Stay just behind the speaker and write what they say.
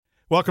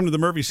Welcome to the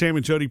Murphy, Sam,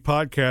 and Jody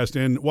podcast.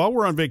 And while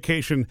we're on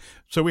vacation,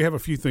 so we have a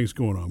few things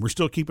going on. We're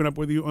still keeping up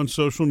with you on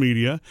social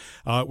media.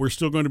 We're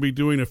still going to be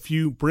doing a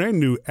few brand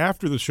new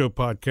after the show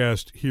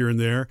podcast here and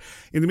there.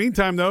 In the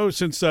meantime, though,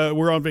 since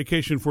we're on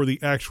vacation for the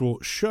actual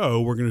show,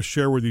 we're going to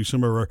share with you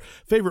some of our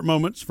favorite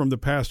moments from the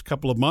past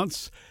couple of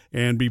months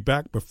and be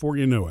back before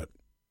you know it.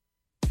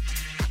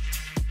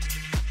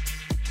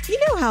 You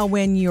know how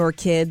when your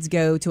kids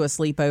go to a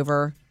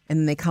sleepover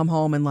and they come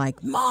home and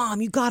like,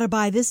 Mom, you got to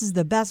buy, this is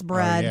the best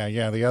bread.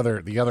 Yeah. The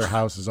other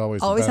house is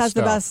always Always the best has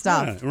the best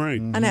stuff. Yeah, right.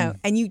 I know.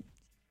 And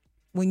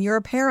when you're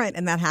a parent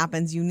and that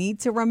happens, you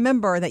need to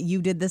remember that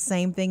you did the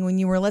same thing when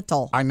you were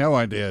little. I know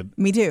I did.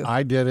 Me too.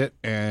 I did it,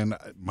 and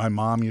my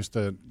mom used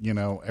to,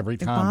 every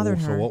time.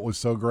 bothered So her. what was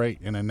so great,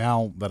 and then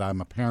now that I'm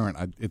a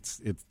parent,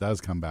 it does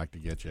come back to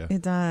get you.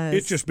 It does.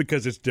 It's just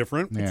because it's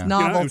different. Yeah. It's You know,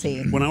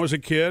 novelty. when I was a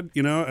kid,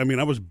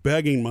 I was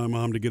begging my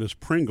mom to get us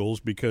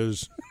Pringles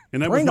because,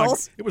 and that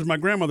Pringles? it was my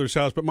grandmother's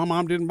house, but my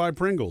mom didn't buy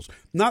Pringles.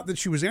 Not that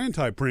she was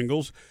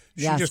anti-Pringles.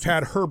 She Yes. just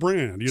had her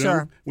brand,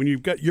 Sure. When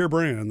you've got your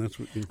brand, that's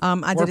what you... I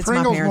Were did it to my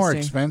Pringles parents more too.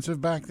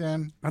 expensive back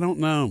then? I don't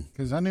know.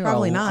 Because I knew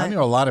Probably not. I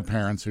knew a lot of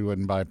parents who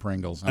wouldn't buy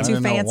Pringles. I Too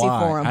didn't know fancy why.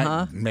 for 'em,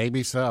 huh?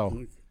 Maybe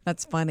so.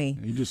 That's funny.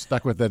 You just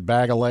stuck with that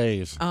bag of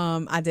Lay's.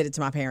 I did it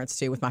to my parents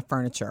too with my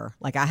furniture.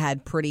 Like I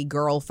had pretty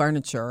girl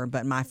furniture,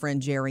 but my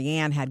friend Jerry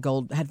Ann had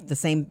the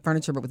same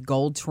furniture but with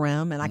gold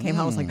trim. And I came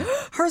home, I was like,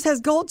 hers has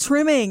gold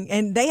trimming,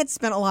 and they had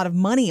spent a lot of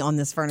money on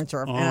this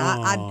furniture. And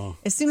I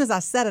as soon as I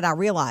said it, I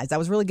realized I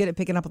was really good at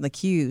picking up on the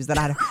cues that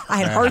I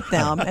had hurt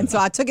them, and so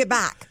I took it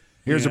back.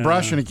 Here's a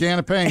brush and a can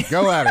of paint.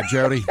 Go at it,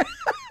 Jody.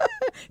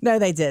 No,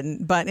 they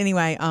didn't. But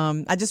anyway,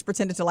 I just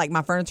pretended to like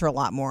my furniture a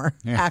lot more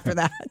after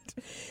that.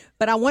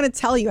 But I want to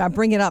tell you, I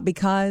bring it up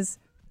because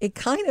it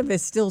kind of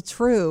is still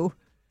true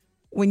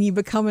when you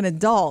become an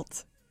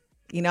adult.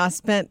 I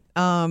spent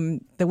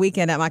the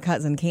weekend at my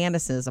cousin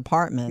Candace's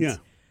apartment. Yeah.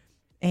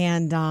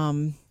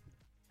 And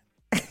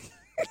it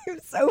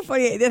was so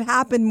funny. It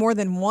happened more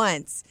than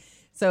once.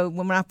 So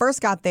when I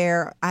first got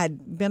there,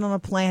 I'd been on a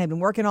plane, I'd been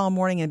working all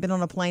morning and been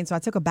on a plane. So I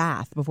took a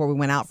bath before we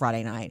went out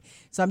Friday night.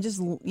 So I'm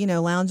just,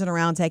 lounging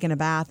around taking a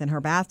bath in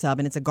her bathtub,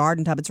 and it's a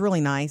garden tub. It's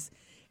really nice.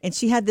 And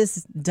she had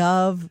this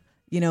Dove,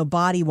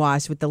 body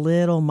wash with the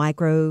little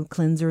micro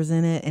cleansers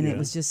in it. And it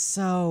was just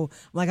so,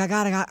 I'm like,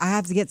 I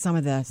have to get some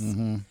of this.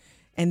 Mm-hmm.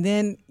 And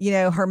then,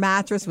 her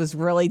mattress was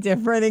really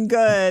different and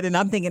good. And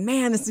I'm thinking,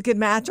 man, this is a good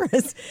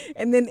mattress.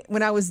 And then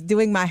when I was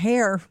doing my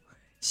hair,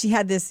 she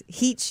had this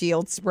heat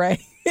shield spray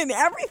and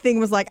everything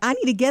was like, I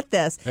need to get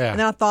this. Yeah. And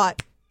then I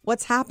thought,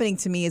 what's happening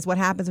to me is what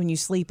happens when you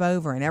sleep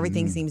over and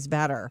everything seems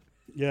better.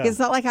 Yeah. It's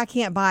not like I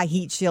can't buy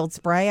heat shield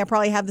spray. I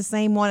probably have the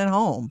same one at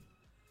home.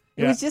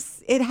 It was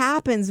just, it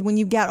happens when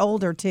you get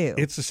older too.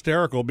 It's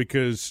hysterical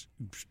because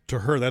to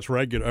her, that's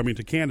regular. I mean,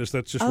 to Candace,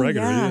 that's just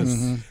regular. Yes. It is.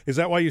 Mm-hmm. Is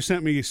that why you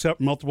sent me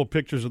multiple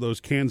pictures of those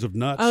cans of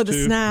nuts? Oh, the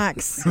too?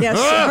 snacks. Yes,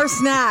 her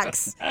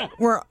snacks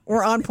were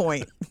on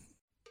point.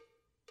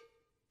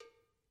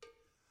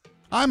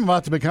 I'm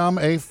about to become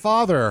a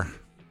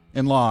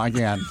father-in-law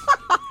again.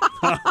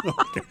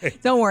 Okay.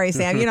 Don't worry,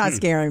 Sam. You're not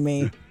scaring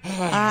me.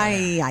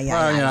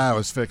 I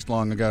was fixed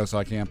long ago, so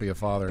I can't be a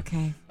father.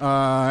 Okay.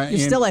 You're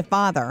still a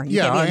father. You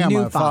can't be I am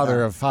new a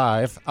father of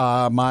 5.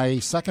 My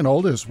second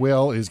oldest,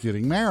 Will, is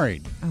getting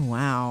married. Oh,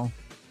 wow.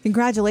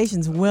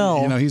 Congratulations,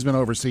 Will. He's been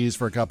overseas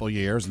for a couple of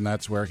years, and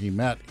that's where he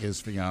met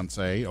his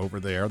fiancée over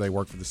there. They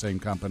work for the same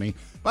company.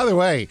 By the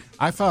way,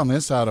 I found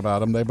this out about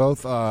them. They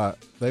both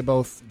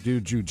do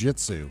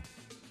jujitsu.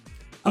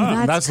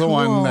 Oh, that's the cool.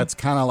 one that's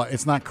kind of like,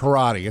 it's not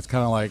karate. It's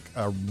kind of like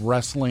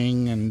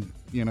wrestling and,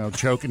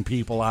 choking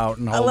people out.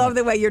 And I love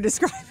the way you're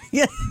describing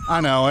it.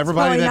 I know.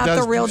 Everybody Probably that not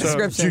does the real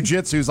description.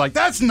 jujitsu is like,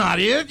 that's not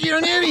it. You're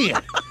an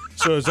idiot.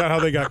 So is that how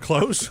they got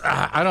close?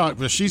 I don't.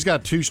 Well, she's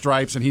got 2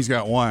 stripes and he's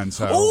got 1.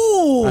 So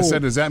Ooh. I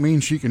said, does that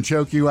mean she can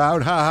choke you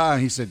out? Ha ha.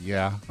 And he said,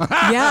 yeah.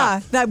 Yeah,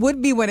 that would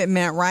be what it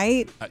meant,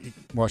 right?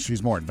 Well,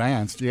 she's more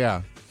advanced.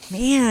 Yeah.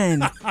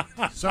 Man,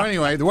 So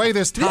anyway, the way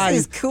this ties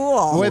this is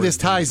cool. The way this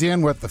ties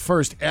in with the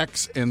first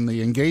X in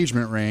the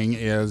engagement ring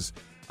is,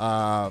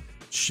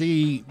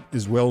 she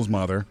is Will's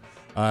mother.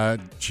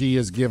 She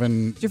is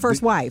given Your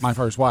first wife. My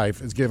first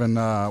wife is given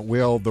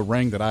Will the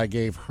ring that I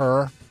gave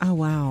her. Oh,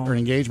 wow. Her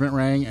engagement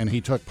ring, and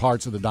he took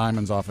parts of the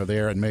diamonds off of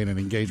there and made an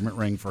engagement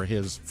ring for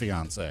his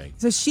fiancée.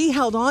 So she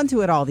held on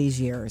to it all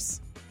these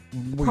years.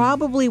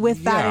 Probably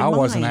with that in I mind.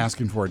 wasn't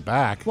asking for it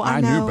back. Well,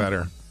 I know. knew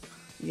better.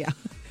 Yeah.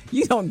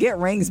 You don't get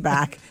rings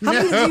back. How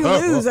many did you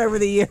lose over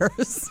the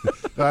years?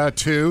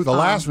 2. The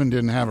last one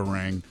didn't have a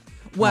ring.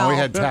 Well, we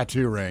had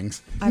tattoo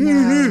rings. I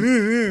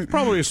know.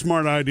 Probably a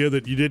smart idea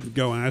that you didn't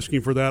go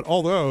asking for that.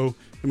 Although,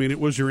 I mean, it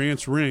was your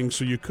aunt's ring,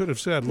 so you could have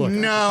said, look,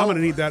 No. I'm going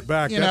to need that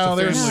back. That's a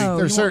there's family. No,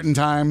 there's you certain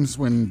times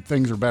when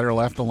things are better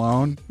left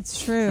alone,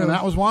 It's true. and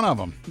that was one of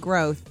them.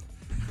 Growth.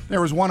 There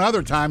was one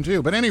other time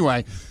too, but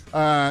anyway,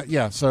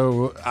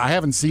 so I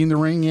haven't seen the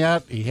ring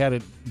yet. He had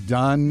it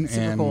done,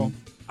 Super and cool.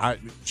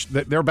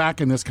 they're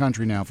back in this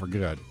country now for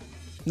good.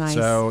 Nice.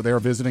 So they were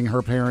visiting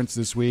her parents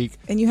this week.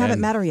 And you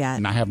haven't met her yet.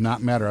 And I have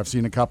not met her. I've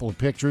seen a couple of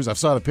pictures. I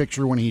saw the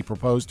picture when he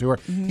proposed to her.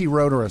 Mm-hmm. He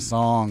wrote her a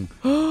song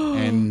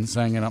and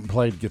sang it up and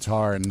played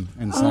guitar and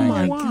sang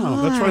my it.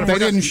 Wow, that's right. But they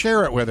didn't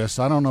share it with us.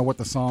 I don't know what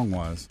the song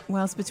was.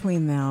 Well, it's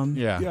between them.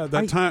 Yeah. Yeah,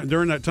 that time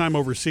during that time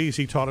overseas,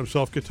 he taught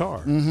himself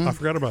guitar. I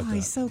forgot about Oh, that.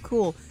 he's so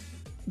cool.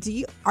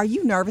 Are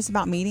you nervous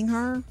about meeting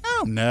her?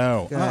 Oh,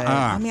 no. Good.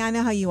 I mean, I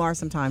know how you are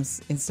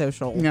sometimes in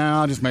social. No,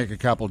 I'll just make a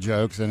couple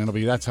jokes and it'll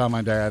be, that's how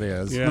my dad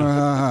is.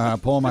 Yeah.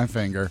 Pull my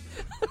finger.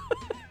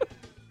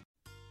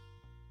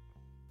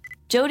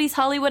 Jody's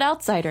Hollywood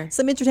Outsider.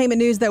 Some entertainment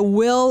news that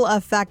will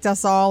affect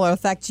us all or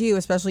affect you,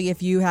 especially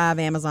if you have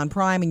Amazon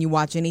Prime and you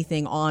watch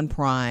anything on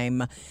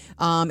Prime.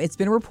 It's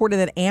been reported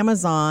that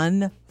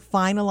Amazon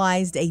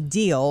finalized a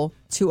deal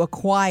to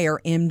acquire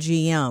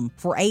MGM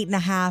for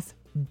 $8.5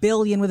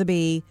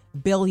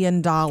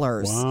 billion.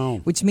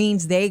 Wow. Which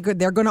means they're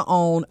going to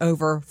own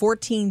over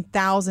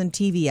 14,000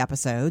 TV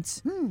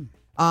episodes,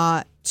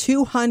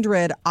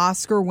 200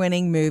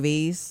 Oscar-winning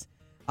movies,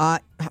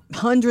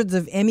 hundreds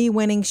of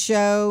Emmy-winning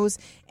shows,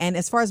 and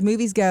as far as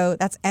movies go,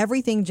 that's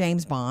everything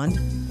James Bond.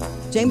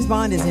 James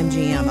Bond is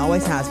MGM,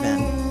 always has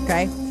been.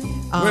 Okay,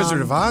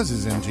 Wizard of Oz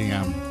is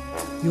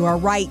MGM. you are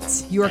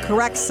right. You are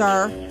correct,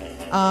 sir.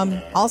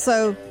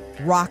 Also,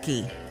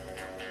 Rocky.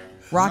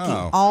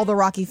 Oh. All the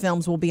Rocky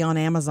films will be on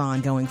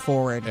Amazon going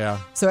forward. Yeah.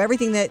 So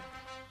everything that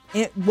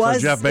it was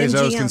So Jeff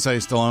Bezos MGM can say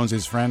Stallone's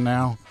his friend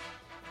now?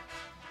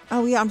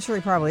 Oh yeah, I'm sure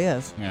he probably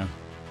is. Yeah.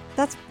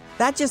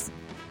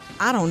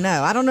 I don't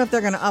know. I don't know if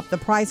they're going to up the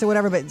price or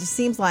whatever, but it just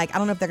seems like I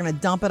don't know if they're going to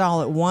dump it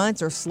all at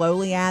once or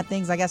slowly add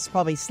things. I guess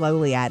probably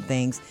slowly add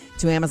things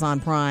to Amazon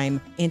Prime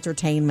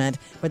Entertainment,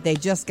 but they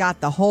just got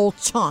the whole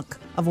chunk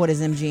of what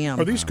is MGM.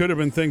 Or these could have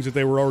been things that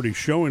they were already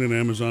showing in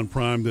Amazon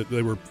Prime that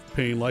they were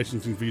paying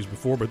licensing fees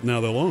before, but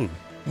now they'll own.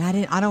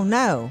 I don't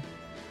know.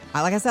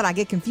 Like I said, I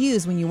get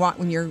confused when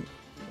you're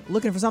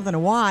looking for something to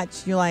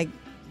watch. You're like,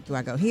 do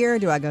I go here?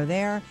 Do I go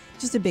there?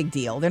 Just a big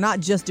deal. They're not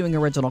just doing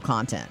original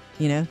content,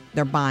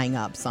 they're buying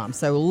up some.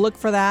 So look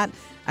for that.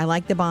 I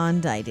like the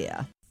Bond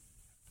idea.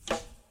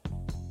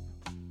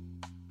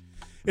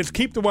 It's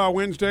Keep the Wow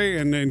Wednesday,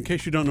 and in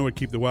case you don't know what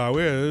Keep the Wow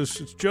is,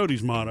 it's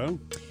Jody's motto.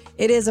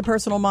 It is a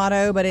personal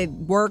motto, but it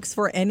works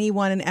for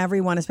anyone and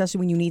everyone, especially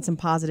when you need some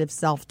positive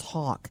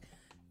self-talk.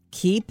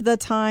 Keep the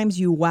times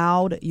you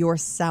wowed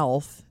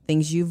yourself,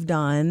 things you've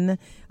done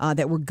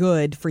that were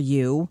good for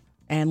you,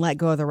 and let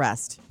go of the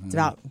rest. It's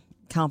about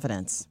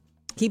confidence.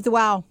 Keep the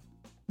wow.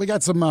 We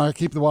got some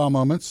Keep the Wow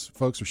moments.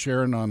 Folks are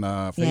sharing on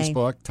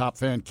Facebook. Top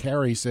fan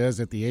Carrie says,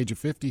 at the age of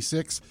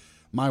 56,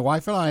 my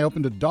wife and I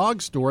opened a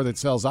dog store that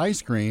sells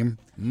ice cream,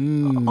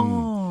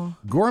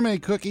 gourmet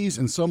cookies,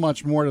 and so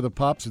much more to the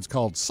pups. It's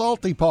called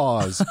Salty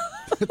Paws.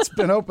 It's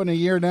been open a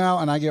year now,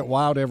 and I get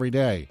wowed every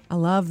day. I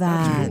love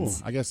that. Cool.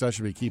 I guess that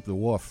should be Keep the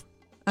Woof.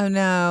 Oh,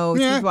 no.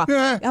 Yeah, Keep the wow.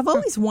 yeah. I've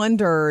always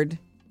wondered,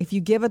 if you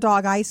give a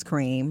dog ice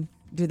cream,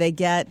 do they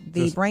get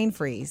the brain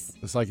freeze?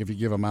 It's like if you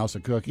give a mouse a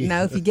cookie.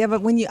 No, if you give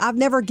it I've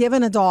never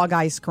given a dog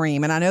ice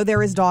cream, and I know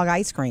there is dog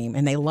ice cream,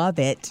 and they love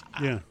it.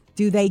 Yeah.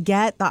 Do they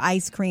get the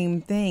ice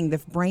cream thing, the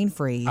brain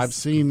freeze? I've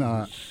seen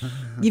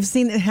You've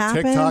seen it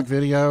happen? TikTok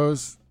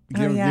videos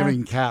yeah.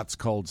 giving cats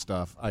cold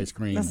stuff, ice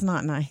cream. That's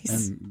not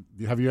nice. And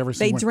have you ever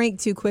seen They one-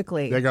 drink too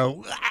quickly. They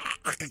go,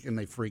 and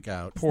they freak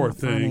out. Poor Not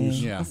funny.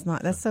 things. Yeah.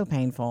 That's so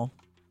painful.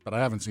 But I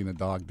haven't seen a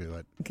dog do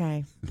it.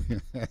 Okay.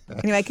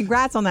 Anyway,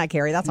 congrats on that,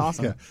 Carrie. That's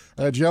awesome.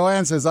 Yeah.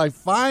 Joanne says, I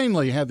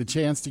finally had the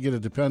chance to get a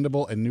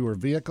dependable and newer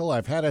vehicle.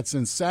 I've had it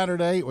since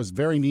Saturday. It was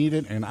very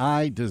needed, and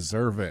I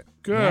deserve it.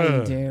 Yeah, you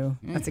Good. do.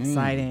 That's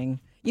exciting.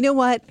 You know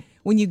what?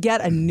 When you get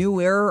a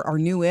newer or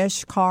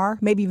newish car,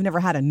 maybe you've never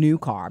had a new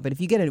car, but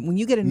when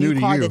you get a New new to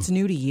car you. that's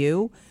new to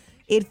you,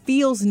 it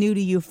feels new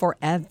to you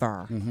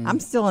forever. I'm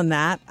still in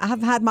that. I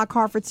have had my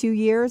car for 2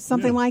 years,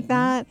 something like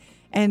that.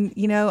 And,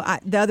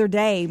 the other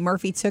day,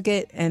 Murphy took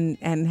it and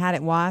had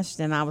it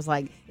washed, and I was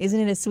like, isn't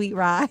it a sweet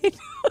ride?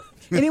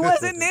 And it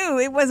wasn't new.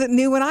 It wasn't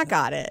new when I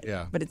got it.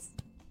 Yeah. But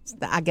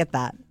I get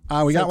that.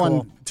 We got So cool.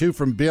 one, too,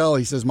 from Bill.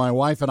 He says, my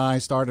wife and I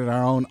started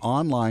our own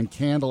online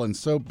candle and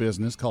soap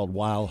business called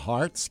Wild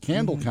Hearts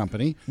Candle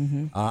Company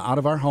out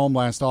of our home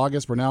last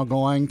August. We're now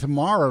going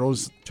tomorrow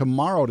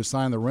to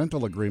sign the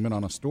rental agreement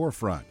on a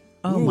storefront.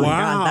 Oh, my Wow.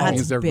 God. That's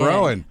Means they're big.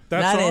 growing.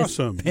 That's That is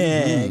awesome.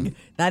 big.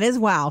 That is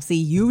wow. See,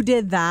 you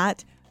did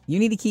that. You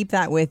need to keep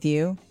that with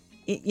you.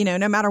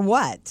 No matter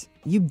what,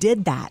 you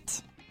did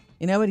that.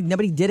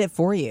 Nobody did it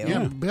for you.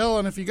 Yeah, Bill,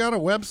 and if you got a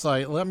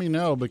website, let me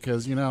know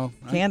because,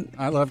 Can-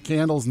 I love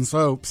candles and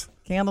soaps.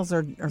 Candles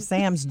are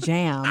Sam's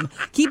jam.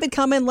 Keep it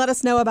coming. Let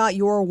us know about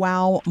your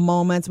wow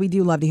moments. We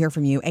do love to hear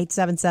from you.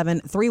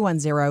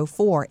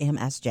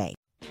 877-310-4MSJ.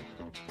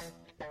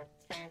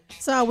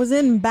 So I was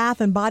in Bath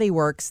and Body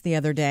Works the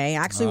other day.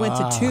 I actually went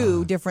to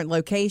 2 different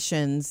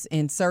locations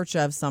in search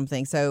of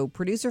something. So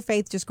producer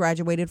Faith just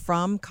graduated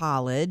from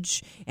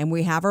college, and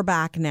we have her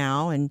back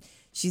now, and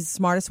She's the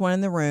smartest one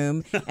in the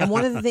room. And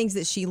one of the things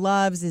that she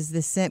loves is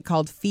this scent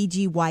called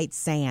Fiji White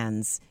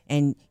Sands.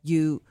 And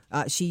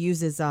she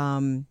uses the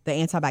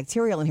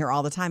antibacterial in here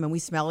all the time, and we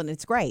smell it, and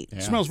it's great.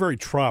 It smells very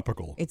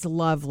tropical. It's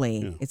lovely.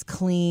 Yeah. It's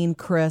clean,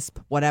 crisp,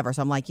 whatever.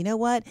 So I'm like, you know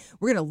what?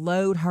 We're going to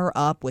load her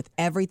up with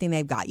everything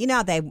they've got. You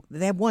know, they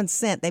have one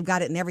scent. They've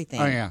got it in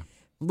everything. Oh, yeah.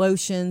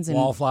 Lotions and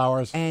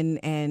wallflowers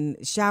and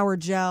shower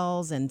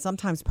gels and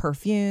sometimes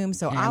perfume.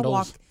 So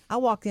candles. I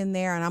walk in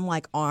there and I'm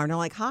like, and I'm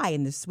like, hi,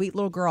 and this sweet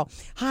little girl,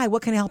 hi,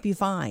 what can I help you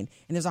find?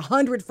 And there's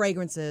 100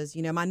 fragrances.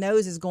 You know, my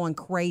nose is going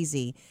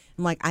crazy.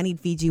 I'm like, I need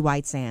Fiji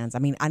White Sands. I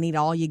mean, I need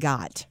all you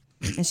got.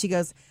 And she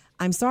goes,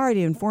 I'm sorry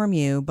to inform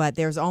you, but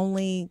there's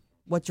only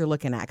what you're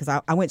looking at.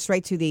 Because I went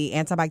straight to the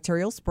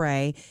antibacterial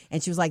spray,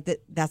 and she was like,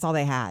 that's all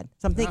they had.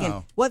 So I'm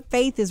thinking, what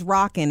Faith is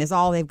rocking is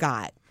all they've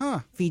got.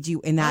 Huh. Fiji,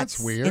 and that's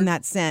weird. In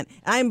that scent.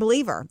 And I didn't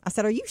believe her. I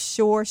said, are you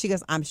sure? She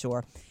goes, I'm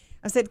sure.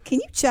 I said, can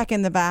you check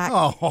in the back?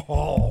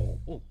 Oh.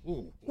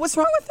 What's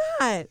wrong with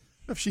that?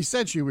 If she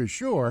said she was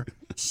sure.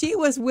 She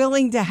was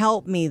willing to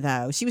help me,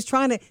 though. She was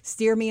trying to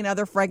steer me in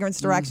other fragrance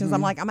directions. Mm-hmm.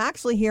 I'm like, I'm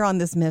actually here on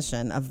this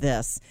mission of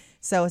this.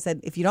 So I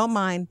said, if you don't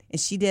mind, and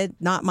she did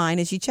not mind,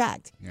 and she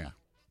checked. Yeah.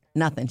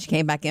 Nothing. She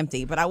came back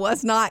empty, but I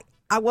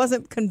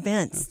wasn't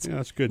convinced. Yeah,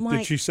 that's good.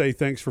 Did she say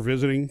thanks for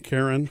visiting,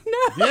 Karen?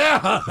 No.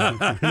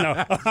 Yeah.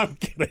 No, I'm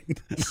kidding.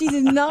 She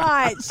did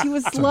not. She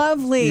was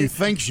lovely. You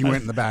think she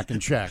went in the back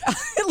and checked.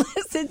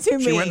 Listen to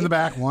me. She went in the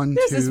back,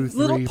 There's this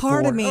little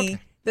part 4. of me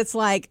that's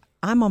like,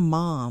 I'm a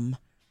mom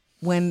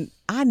when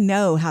I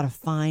know how to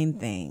find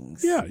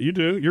things. Yeah, you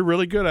do. You're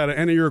really good at it,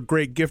 and you're a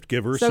great gift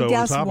giver. So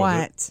guess on top what?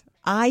 Of it,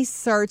 I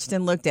searched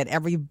and looked at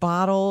every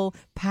bottle,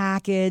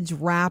 package,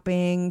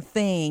 wrapping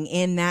thing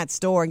in that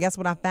store. And guess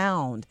what I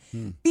found?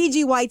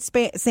 Fiji White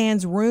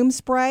Sands room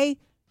spray.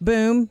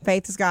 Boom.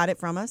 Faith has got it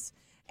from us.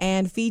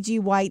 And Fiji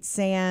White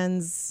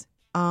Sands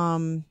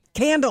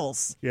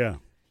candles. Yeah.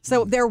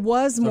 So there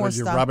was more did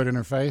you stuff. rub it in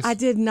her face? I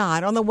did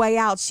not. On the way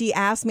out, she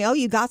asked me,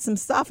 you got some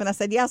stuff? And I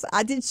said, yes,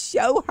 I did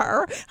show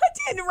her.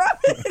 I didn't rub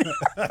it in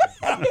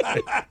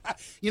her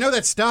face. You know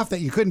that stuff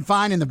that you couldn't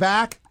find in the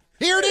back?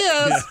 Here it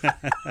is.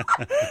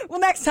 Well,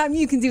 next time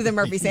you can do the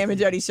Murphy, Sam, and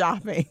Jody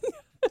shopping.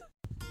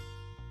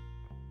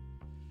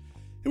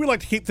 And we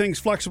like to keep things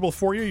flexible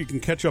for you. You can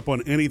catch up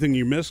on anything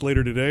you missed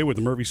later today with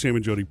the Murphy, Sam,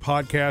 and Jody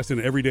podcast. And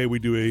every day we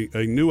do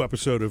a new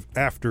episode of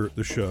After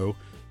the Show.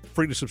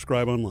 Free to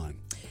subscribe online.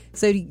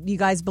 So do you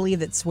guys believe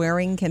that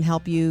swearing can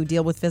help you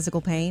deal with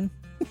physical pain?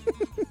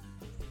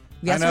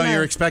 Yes, I know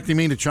you're expecting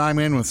me to chime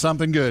in with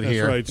something good That's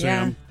here. right,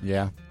 Sam.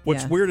 Yeah.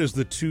 What's weird is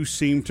the two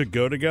seem to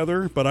go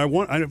together, but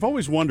I've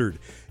always wondered,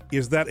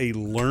 is that a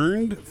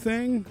learned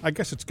thing? I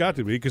guess it's got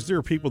to be, because there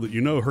are people that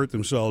hurt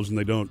themselves and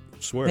they don't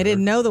swear. They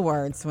didn't know the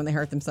words when they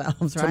hurt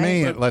themselves, right? To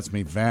me, it lets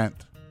me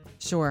vent.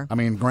 Sure. I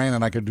mean,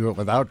 granted, I could do it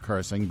without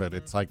cursing, but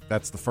it's like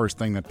that's the first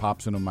thing that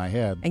pops into my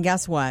head. And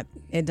guess what?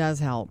 It does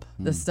help.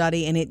 The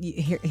study, and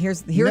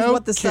here's No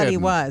what the study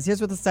kidding. was.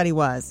 Here's what the study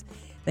was.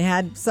 They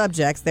had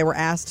subjects. They were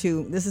asked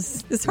to.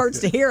 This hurts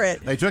to hear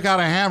it. They took out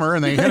a hammer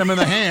and they hit him in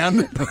the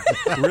hand.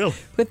 Really?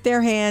 Put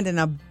their hand in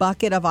a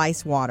bucket of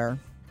ice water,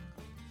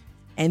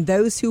 and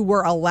those who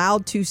were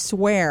allowed to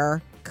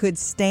swear could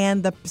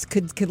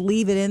could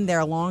leave it in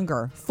there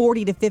longer,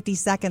 40 to 50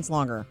 seconds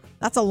longer.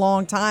 That's a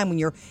long time when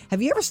you're.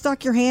 Have you ever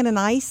stuck your hand in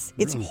ice?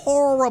 It's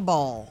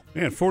horrible.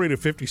 Man, 40 to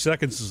 50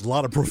 seconds is a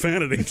lot of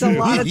profanity. It's a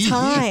lot of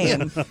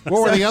time.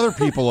 What were the other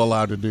people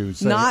allowed to do?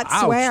 Say, Not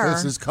ouch, swear.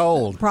 This is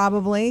cold.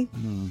 Probably.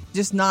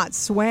 Just not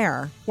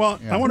swear. Well,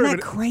 I wonder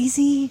Isn't that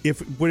crazy?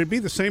 would it be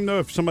the same though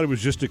if somebody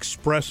was just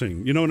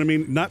expressing, you know what I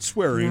mean? Not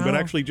swearing, but No.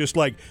 actually just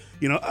like,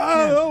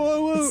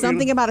 It's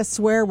something about a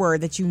swear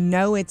word that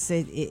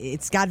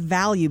it's got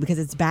value because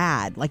it's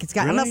bad. Like it's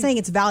got. I'm not Really? saying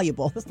it's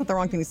valuable. That's not the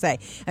wrong thing to say.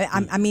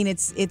 I mean,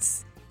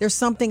 it's there's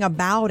something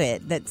about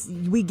it that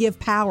we give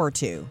power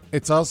to.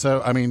 It's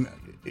also, I mean,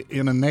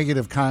 in a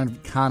negative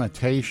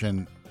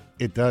connotation,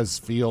 it does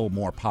feel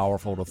more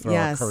powerful to throw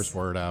Yes. a curse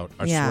word out,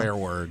 a Yeah. swear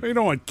word. You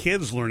don't want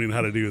kids learning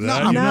how to do No,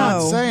 that. I'm you know? not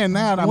No. saying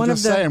that. I'm One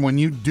just of the- saying when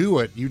you do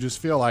it, you just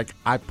feel like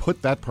I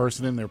put that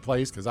person in their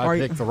place because I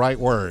picked the right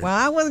word. Well,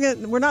 I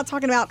wasn't. We're not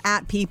talking about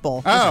at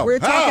people. Oh. We're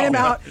talking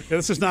about.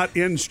 This is not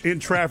in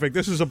traffic.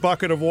 This is a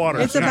bucket of water.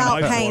 It's not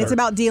about ice pain. water. It's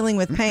about dealing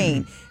with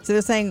pain. So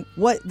they're saying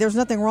there's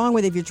nothing wrong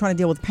with it if you're trying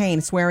to deal with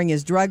pain. Swearing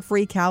is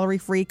drug-free,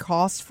 calorie-free,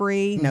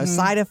 cost-free, no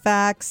side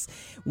effects.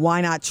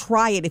 Why not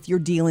try it if you're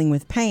dealing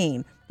with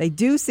pain? They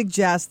do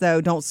suggest,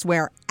 though, don't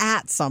swear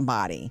at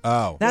somebody.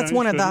 Oh. That's Yeah,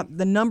 one you of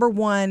the number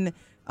one.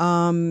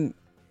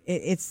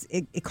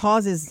 It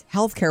causes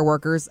healthcare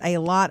workers a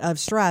lot of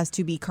stress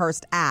to be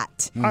cursed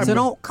at. So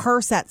don't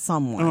curse at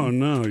someone. Oh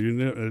no!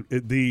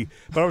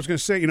 But I was going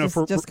to say,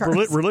 for Just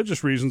curse.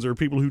 religious reasons, there are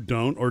people who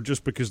don't, or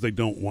just because they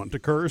don't want to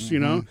curse.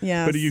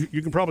 Yes. But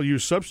you can probably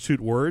use substitute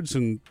words,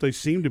 and they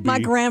seem to be. My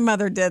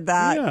grandmother did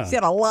that. Yeah. She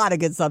had a lot of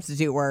good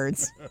substitute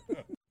words.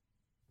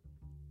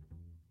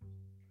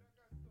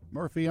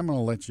 Murphy, I'm going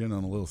to let you in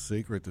on a little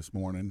secret this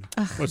morning.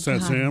 What's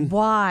that, Sam?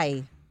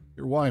 Why?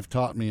 Your wife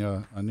taught me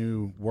a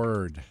new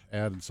word,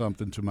 added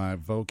something to my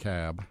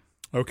vocab.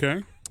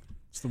 Okay.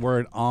 It's the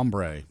word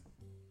ombre.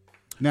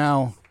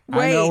 Now, I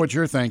Wait. know what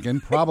you're thinking.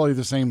 Probably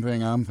the same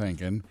thing I'm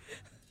thinking.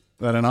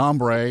 That an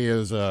ombre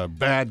is a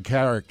bad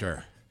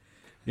character.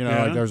 You know,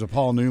 Yeah. like there's a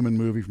Paul Newman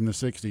movie from the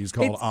 60s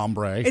called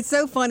Ombre. It's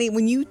so funny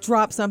when you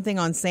drop something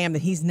on Sam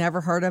that he's never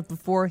heard of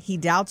before. He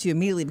doubts you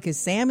immediately because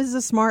Sam is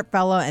a smart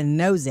fella and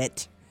knows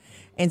it.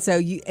 And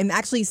so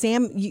actually,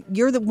 Sam,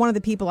 you're one of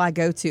the people I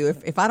go to.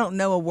 If I don't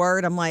know a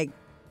word, I'm like,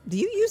 do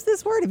you use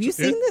this word? Have you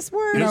seen this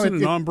word? Isn't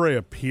an hombre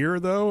a peer,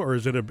 though? Or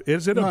is it a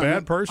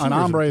bad person? An or is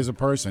it- ombre is a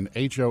person,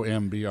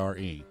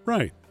 Hombre.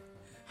 Right.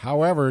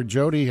 However,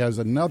 Jody has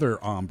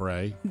another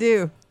ombre.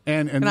 Do.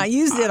 And I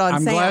used it on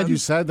I'm Sam. glad you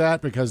said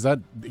that because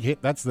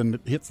hits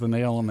the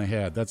nail on the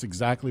head. That's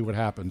exactly what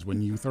happens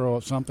when you throw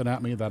something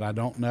at me that I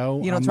don't know.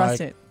 You don't I'm trust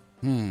like, it.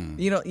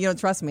 You don't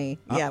trust me.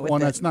 Yeah. Well,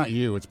 that's not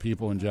you. It's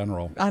people in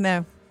general. I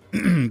know.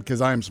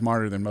 Because I am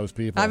smarter than most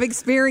people. I've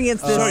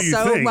experienced So this you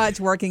so think. much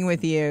working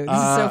with you. This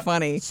is so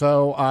funny.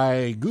 So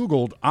I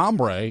Googled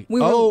ombre,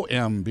 We were-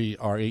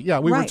 Ombre. Yeah,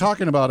 we were Right.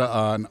 talking about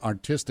an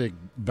artistic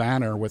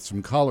banner with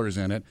some colors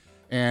in it,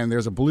 and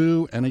there's a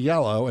blue and a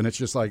yellow, and it's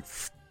just like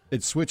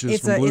it switches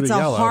It's from blue a to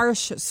yellow.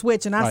 harsh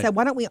switch, and I Right. said,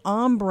 "Why don't we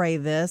ombre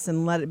this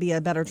and let it be a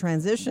better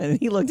transition?" And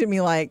he looked at me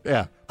like,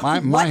 Yeah,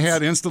 my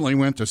head instantly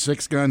went to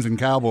Six Guns and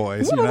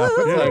Cowboys. You know,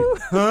 Woo! It's like,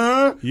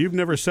 huh? You've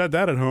never said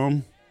that at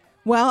home.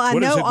 "Well, I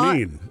What know." does it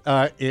mean?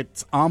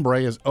 It's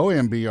ombre is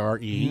Ombre.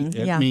 It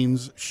yeah.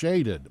 means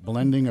shaded,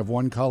 blending of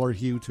one color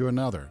hue to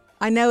another.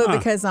 I know it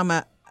because I'm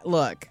a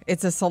look.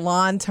 It's a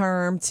salon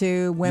term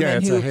too. Women Yeah,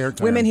 it's who a hair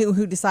term. women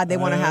who decide they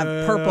want to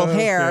have purple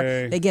hair,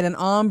 Okay. they get an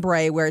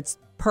ombre where it's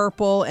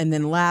purple and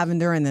then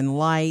lavender and then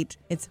light.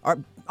 It's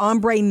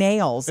ombre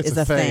nails It's is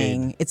a a fade.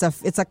 thing. It's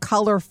a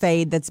color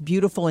fade that's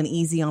beautiful and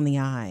easy on the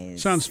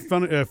eyes. Sounds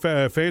fun,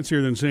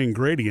 fancier than saying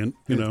gradient,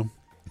 you know.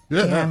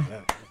 Yeah.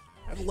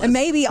 And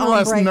maybe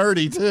Less ombre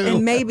nerdy too.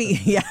 And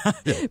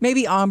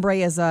maybe ombre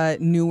is a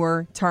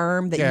newer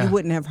term that Yeah. you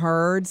wouldn't have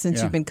heard since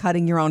Yeah. you've been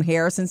cutting your own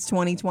hair since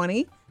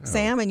 2020,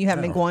 Sam, and you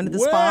haven't been going to the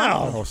Wow. spa.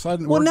 All of a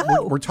sudden, Well,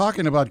 we're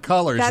talking about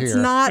colors That's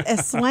here. not a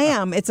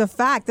slam. It's a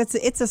fact.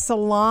 It's a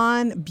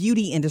salon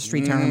beauty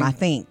industry term, I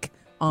think.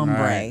 Ombre.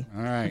 All right.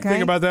 All right. Okay?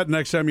 Think about that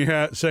next time you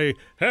say,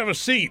 have a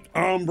seat,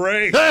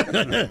 hombre.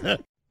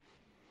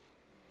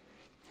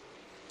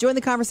 Join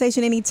the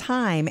conversation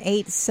anytime.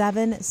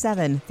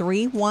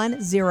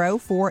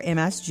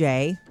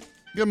 877-310-4MSJ.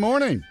 Good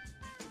morning.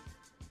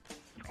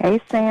 Hey,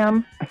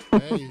 Sam.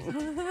 Hey.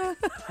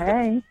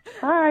 Hey.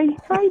 Hi,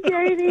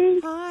 Jody.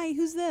 Hi,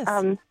 who's this?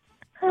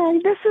 Hi,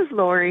 this is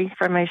Lori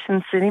from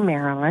Ocean City,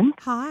 Maryland.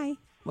 Hi.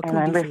 What And can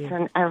I we do for you?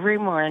 listen every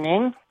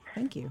morning,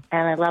 Thank you.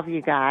 and I love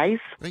you guys.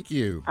 Thank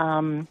you.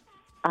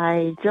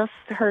 I just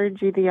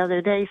heard you the other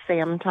day,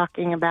 Sam,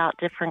 talking about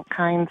different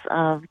kinds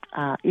of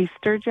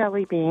Easter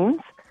jelly beans.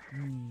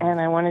 And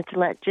I wanted to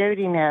let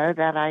Jody know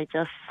that I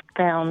just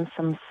found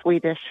some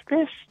Swedish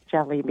fish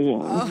jelly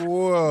beans.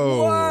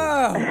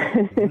 Whoa.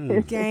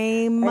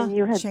 Game and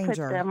you had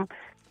changer. put them,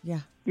 Yeah.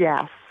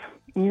 yes,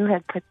 you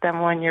had put them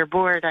on your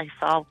board I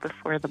saw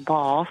before the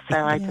ball. So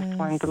I just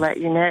wanted to let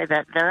you know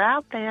that they're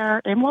out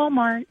there in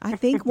Walmart. I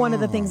think one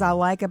of the things I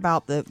like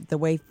about the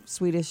way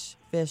Swedish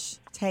fish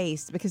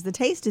taste, because the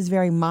taste is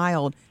very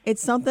mild.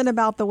 It's something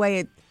about the way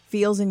it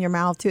feels in your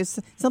mouth, too. It's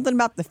something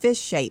about the fish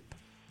shape.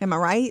 Am I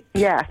right?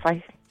 Yes,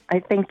 I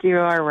think you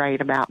are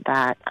right about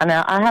that.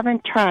 Now, I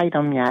haven't tried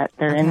them yet.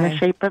 They're in the Okay.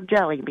 shape of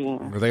jelly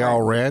beans. Were they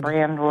all red? The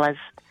brand was,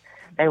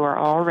 they were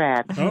all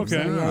red.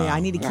 Okay. Yeah.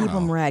 I need to keep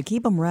them red.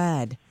 Keep them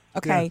red.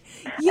 Okay.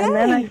 Yay. And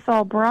then I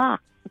saw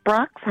Brock's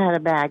had a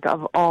bag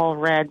of all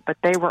red, but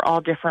they were all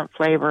different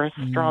flavors: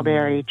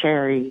 strawberry,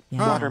 cherry,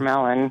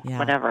 watermelon, Yeah.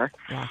 whatever.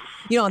 Yeah.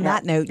 You know, on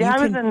that note, Yeah, you I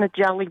can. was in the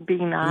jelly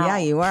bean aisle. Yeah,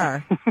 you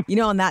are. You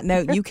know, on that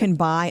note, you can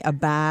buy a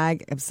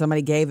bag. If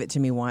somebody gave it to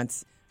me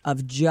once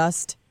of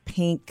just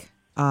pink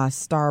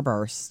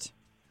Starburst.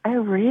 Oh,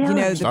 really? You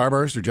know, the,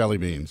 Starburst or jelly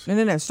beans?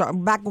 no.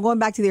 Going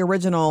back to the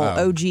original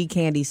Oh. OG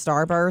candy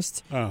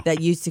Starburst Oh.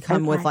 that used to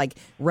come with like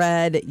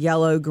red,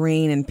 yellow,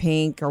 green, and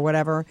pink or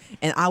whatever.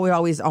 And I would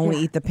always only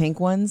eat the pink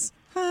ones.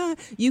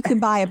 You can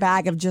buy a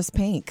bag of just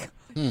pink.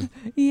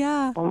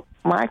 Yeah. Well,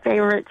 my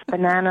favorite's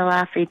banana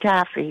Laffy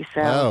Taffy,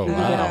 so Oh, if you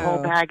get a wow.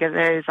 whole bag of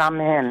those,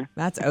 I'm in.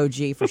 That's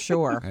OG for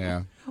sure.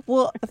 Yeah.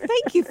 Well,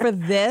 thank you for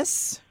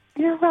this.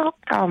 You're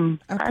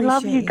welcome. I I love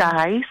appreciate you it.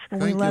 guys. We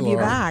Thank you, love you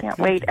Laura. back. Can't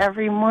wait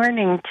every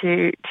morning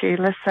to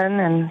listen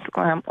and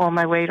on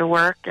my way to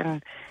work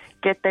and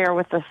get there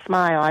with a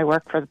smile. I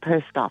work for the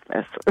post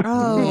office.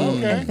 Oh,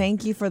 and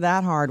thank you for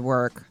that hard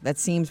work. That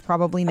seems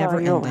probably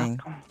never you're ending.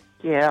 welcome.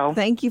 Yeah.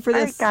 Thank you for All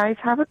right, this. guys.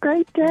 Have a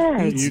great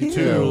day. You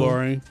too,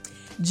 Lori.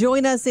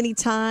 Join us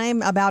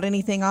anytime about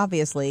anything,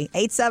 obviously.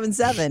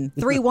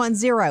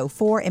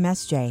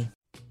 877-310-4MSJ.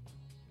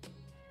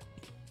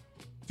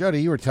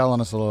 Jody, you were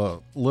telling us a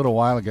little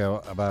while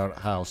ago about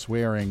how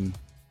swearing,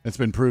 it's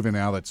been proven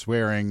now that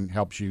swearing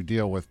helps you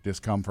deal with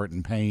discomfort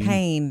and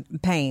pain.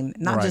 Pain.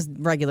 Not Right. just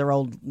regular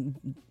old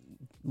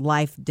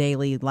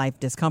daily life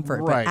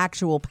discomfort, Right. but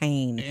actual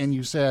pain. And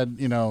you said,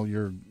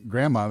 your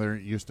grandmother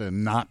used to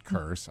not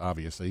curse,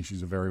 obviously.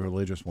 She's a very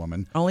religious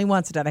woman. Only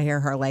once did I hear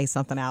her lay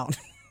something out.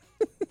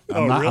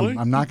 Really?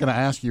 I'm not going to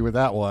ask you what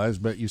that was,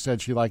 but you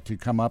said she liked to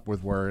come up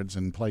with words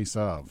in place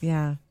of.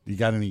 Yeah. You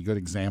got any good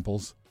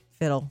examples?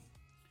 Fiddle.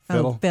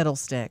 Fiddle? Oh,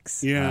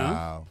 fiddlesticks.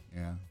 Yeah. Oh,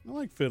 yeah. I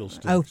like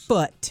fiddlesticks. Oh,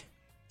 foot.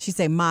 She'd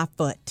say my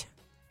foot.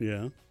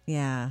 Yeah.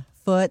 Yeah.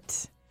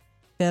 Foot,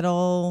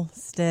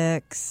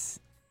 fiddlesticks.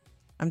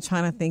 I'm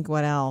trying to think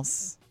what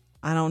else.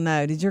 I don't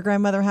know. Did your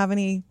grandmother have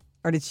any,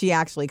 or did she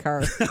actually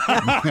curse?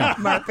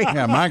 Murphy.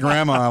 Yeah, my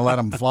grandma let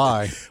them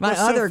fly. My What's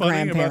so other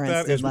funny about grandparents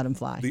that did is let him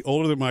fly. The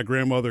older that my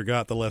grandmother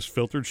got, the less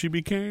filtered she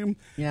became.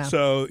 Yeah.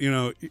 So,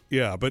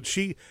 yeah. But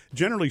she,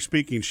 generally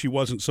speaking, she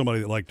wasn't somebody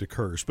that liked to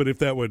curse. But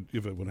if it would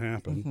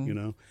happen,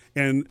 Mm-hmm.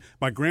 And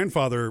my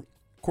grandfather,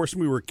 of course,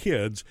 when we were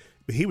kids,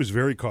 he was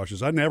very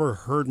cautious. I never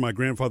heard my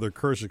grandfather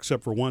curse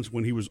except for once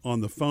when he was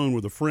on the phone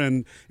with a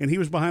friend, and he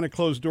was behind a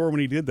closed door when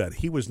he did that.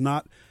 He was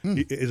not,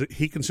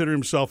 he considered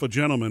himself a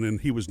gentleman,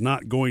 and he was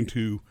not going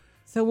to.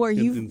 So were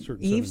you in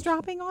certain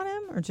eavesdropping on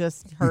him or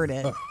just heard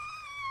it?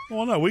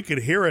 Well, no, we could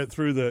hear it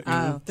through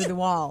the. Through the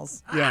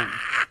walls. Yeah.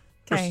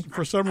 Okay.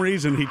 For some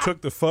reason, he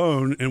took the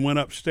phone and went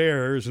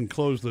upstairs and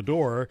closed the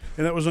door,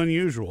 and that was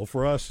unusual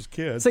for us as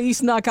kids. So you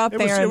snuck up it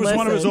there was, and it was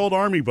one of his listened. old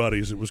army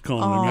buddies that was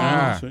calling him.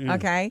 Ah. So, yeah.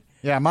 Okay.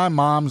 Yeah, my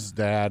mom's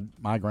dad,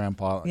 my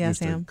grandpa, Yeah, used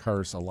Sam. to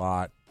curse a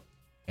lot,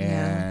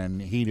 and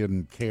he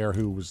didn't care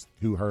who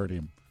heard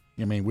him.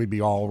 I mean, we'd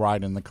be all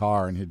right in the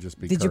car, and he'd just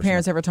be Did your cursing.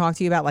 parents ever talk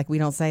to you about, like, we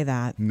don't say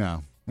that?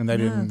 No, and they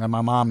didn't. And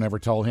my mom never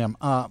told him,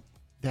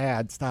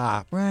 Dad,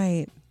 stop.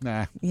 Right.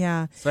 Nah.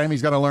 Yeah.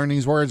 Sammy's got to learn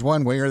these words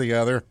one way or the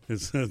other.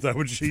 Is that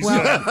what she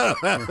Well,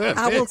 said?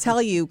 I will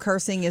tell you,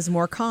 cursing is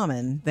more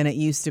common than it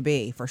used to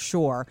be, for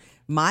sure.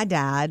 My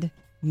dad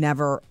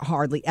never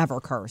hardly ever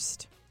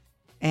cursed.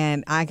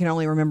 And I can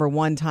only remember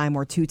one time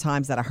or two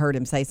times that I heard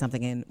him say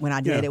something. And when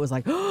I did, Yeah. it was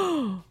like,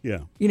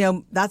 Yeah.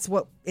 that's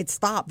what it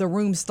stopped. The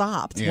room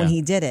stopped Yeah. when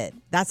he did it.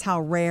 That's how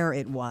rare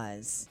it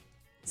was.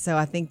 So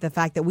I think the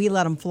fact that we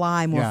let him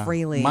fly more Yeah.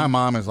 freely. My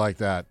mom is like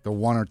that. The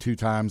one or two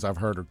times I've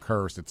heard her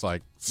curse, it's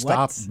like,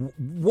 stop. What?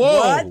 Whoa.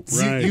 What?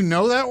 Right. You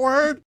know that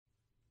word?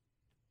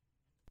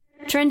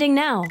 Trending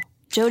now.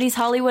 Jody's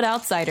Hollywood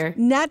Outsider.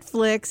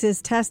 Netflix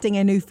is testing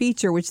a new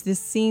feature, which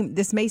this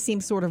may seem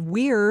sort of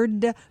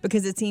weird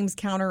because it seems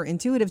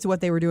counterintuitive to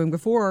what they were doing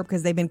before,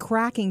 because they've been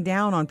cracking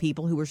down on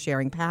people who were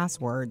sharing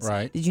passwords.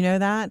 Right. Did you know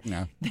that?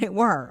 No. They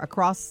were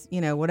across,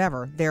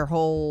 whatever, their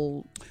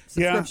whole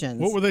subscriptions.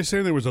 Yeah. What were they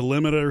saying? There was a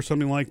limit or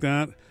something like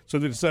that? So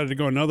they decided to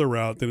go another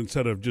route. That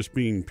instead of just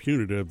being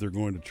punitive, they're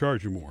going to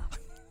charge you more.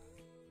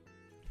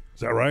 Is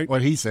that right?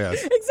 What he says.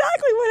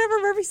 Exactly,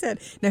 whatever Murphy said.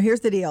 Now,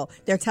 here's the deal.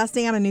 They're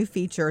testing out a new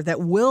feature that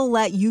will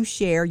let you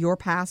share your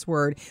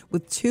password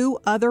with two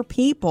other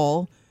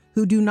people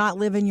who do not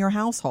live in your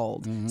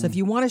household. So if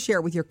you want to share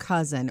it with your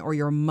cousin or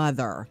your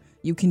mother,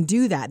 you can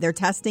do that. They're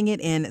testing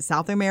it in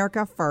South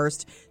America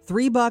first.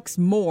 $3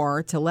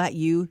 more to let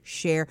you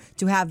share,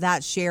 to have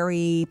that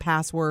Sherry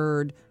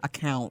password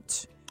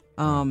account.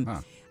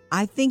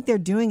 I think they're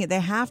doing it.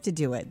 They have to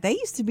do it. They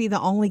used to be the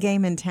only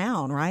game in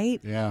town, right?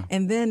 Yeah.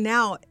 And then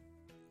now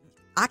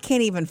I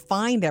can't even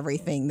find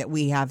everything that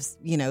we have,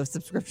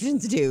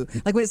 subscriptions to.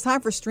 Like when it's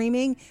time for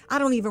streaming, I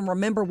don't even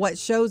remember what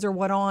shows are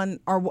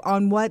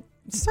on what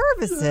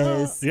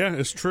services. Yeah,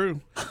 it's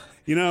true.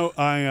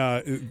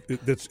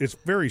 It's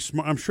very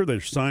smart. I'm sure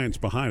there's science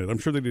behind it. I'm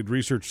sure they did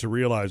research to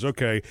realize,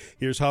 okay,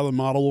 here's how the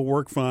model will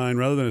work fine,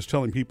 rather than us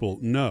telling people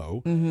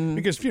no.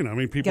 Because, people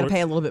Gotta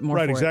pay a little bit more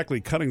Right, for it.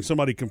 exactly. Cutting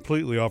somebody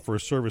completely off for a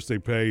service they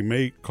pay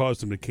may cause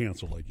them to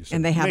cancel, like you said.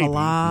 And they have Maybe. a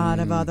lot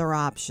of other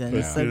options.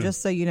 Yeah. So Yeah.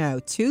 just so you know,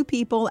 two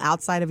people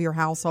outside of your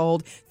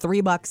household,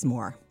 $3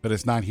 more. But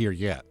it's not here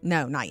yet.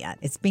 No, not yet.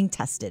 It's being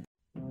tested.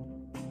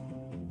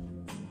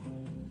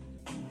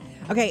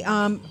 Okay,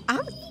 I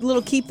have a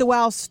little Keep the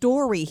Wow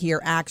story here,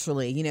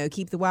 actually.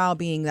 Keep the Wow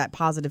being that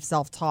positive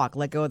self-talk.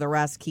 Let go of the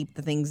rest. Keep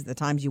the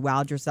times you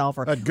wowed yourself.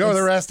 Or Let go of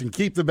the rest and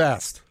keep the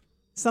best.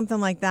 something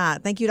like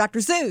that. Thank you, Dr.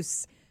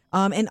 Seuss.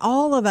 And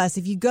all of us,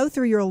 if you go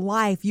through your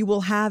life, you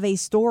will have a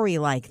story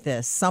like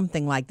this,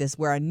 something like this,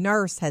 where a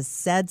nurse has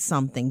said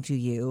something to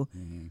you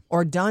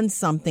or done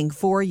something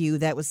for you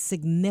that was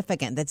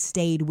significant, that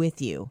stayed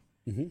with you.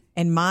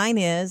 And mine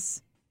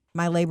is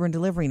my labor and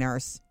delivery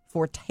nurse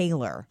for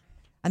Taylor.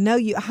 I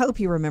hope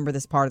you remember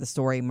this part of the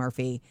story,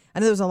 Murphy. I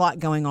know there was a lot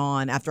going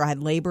on after I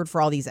had labored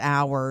for all these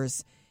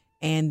hours,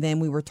 and then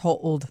we were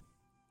told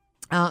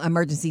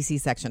emergency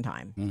C-section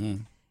time.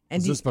 And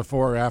Is this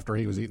before or after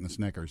he was eating the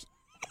Snickers?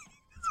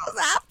 this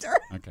was after.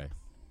 Okay.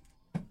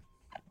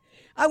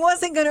 I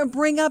wasn't going to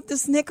bring up the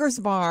Snickers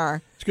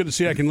bar. It's good to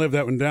see I can live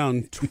that one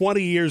down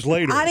 20 years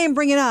later. I didn't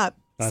bring it up.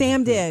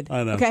 Sam did.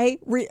 I know. Okay?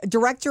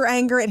 Direct your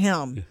anger at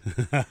him.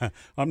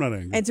 I'm not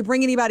angry. And to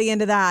bring anybody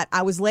into that,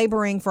 I was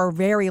laboring for a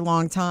very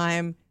long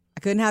time.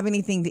 I couldn't have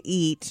anything to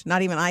eat,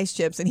 not even ice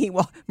chips. And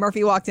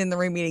Murphy walked in the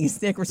room eating a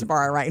Snickers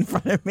bar right in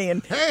front of me.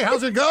 And Hey,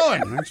 how's it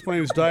going? That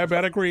explains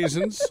diabetic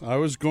reasons. I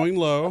was going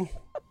low.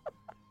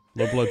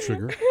 Low blood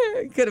sugar.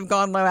 Could have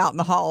gone low out in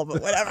the hall,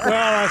 but whatever.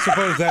 Well, I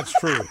suppose that's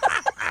true.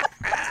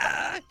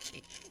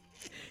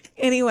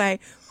 Anyway,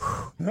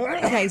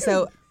 okay,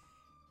 so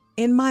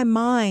in my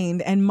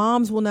mind, and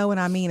moms will know what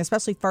I mean,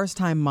 especially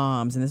first-time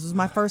moms, and this was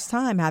my first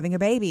time having a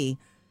baby.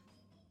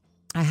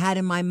 I had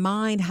in my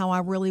mind how I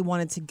really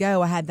wanted to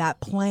go. I had that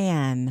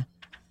plan.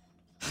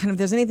 And if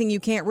there's anything you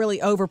can't really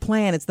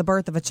overplan, it's the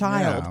birth of a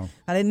child. Yeah.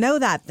 I didn't know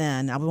that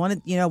then. I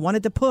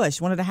wanted to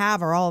push, wanted to have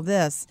her, all of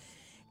this.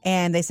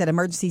 And they said,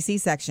 emergency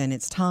C-section,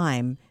 it's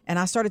time. And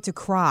I started to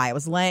cry. I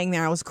was laying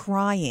there, I was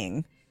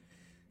crying.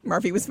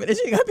 Murphy was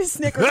finishing up his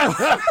Snickers.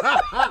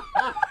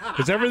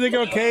 Is everything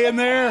okay in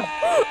there?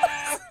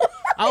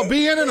 I'll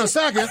be in a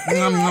second.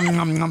 Nom, nom,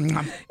 nom, nom,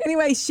 nom.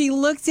 Anyway, she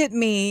looked at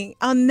me.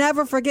 I'll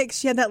never forget 'cause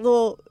she had that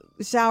little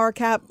shower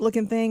cap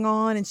looking thing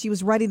on, and she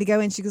was ready to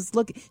go. And she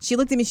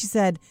looked at me. She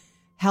said,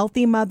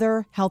 "Healthy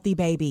mother, healthy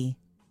baby."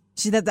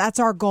 She said, "That's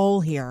our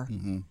goal here."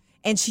 Mm-hmm.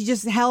 And she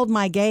just held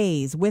my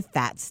gaze with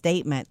that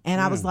statement, and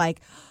I was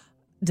like,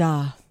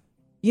 "Duh."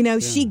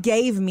 She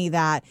gave me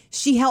that.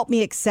 She helped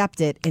me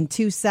accept it in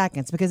 2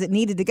 seconds because it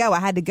needed to go. I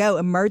had to go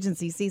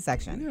emergency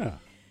C-section. Yeah.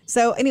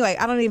 So anyway,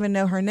 I don't even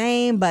know her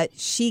name, but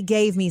she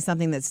gave me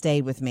something that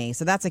stayed with me.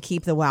 So that's a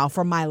keep the wow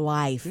for my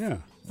life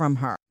from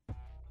her.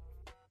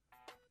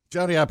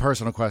 Jody, I have a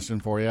personal question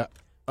for you.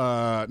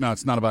 No,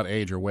 it's not about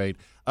age or weight.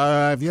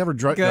 Have you ever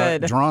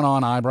drawn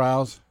on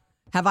eyebrows?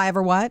 Have I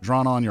ever what?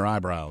 Drawn on your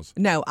eyebrows.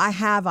 No, I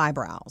have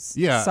eyebrows.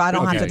 Yeah. So I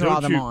don't have to draw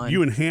them you, on.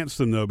 You enhance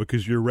them, though,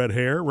 because you're red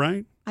hair,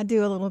 right? I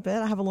do a little bit.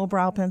 I have a little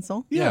brow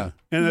pencil. Yeah.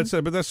 And that's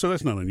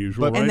not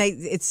unusual, right? And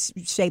it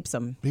shapes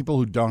them. People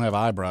who don't have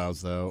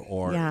eyebrows, though,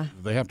 or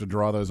they have to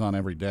draw those on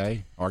every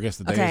day, or I guess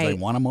the days they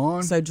want them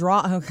on. So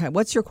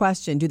what's your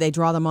question? Do they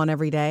draw them on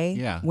every day?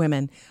 Yeah.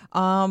 Women.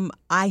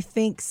 I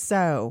think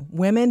so.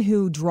 Women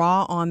who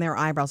draw on their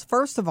eyebrows.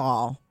 First of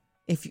all,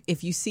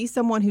 if you see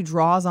someone who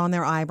draws on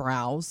their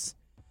eyebrows,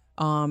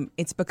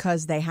 it's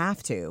because they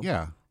have to.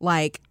 Yeah.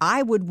 Like,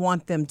 I would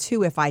want them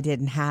too if I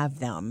didn't have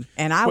them.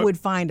 And I would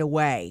find a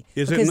way.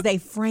 Because they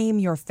frame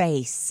your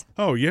face.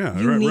 Oh, yeah.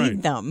 You right, need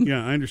right. them.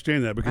 Yeah, I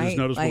understand that because it's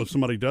noticeable if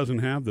somebody doesn't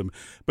have them.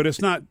 But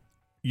it's not,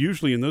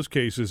 usually in those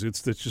cases,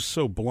 it's just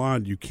so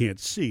blonde you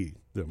can't see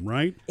them,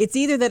 right? It's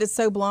either that it's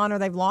so blonde or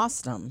they've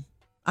lost them.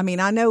 I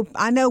mean, I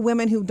know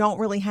women who don't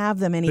really have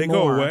them anymore. They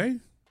go away?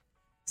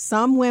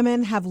 Some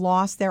women have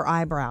lost their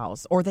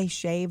eyebrows or they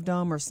shaved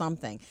them or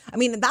something. I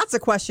mean, that's a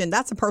question.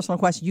 That's a personal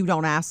question you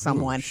don't ask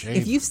someone.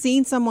 If you've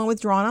seen someone with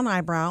drawn on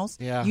eyebrows,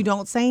 you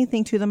don't say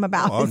anything to them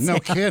about it. Oh, no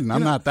kidding.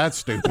 I'm not that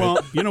stupid.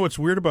 Well, what's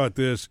weird about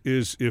this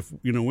is if,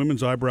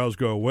 women's eyebrows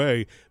go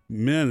away,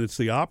 men, it's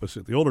the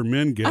opposite. The older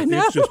men get,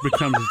 it just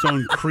becomes its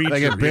own creature.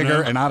 They get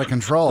bigger and out of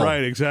control.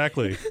 Right,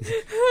 exactly.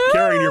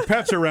 Carrying your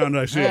pets around,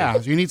 I see. Yeah.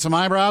 You need some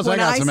eyebrows? I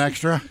got some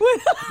extra.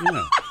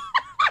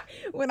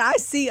 When I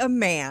see a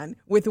man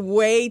with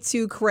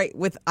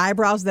with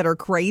eyebrows that are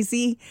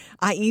crazy,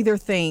 I either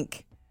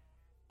think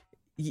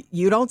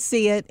you don't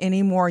see it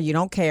anymore, you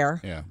don't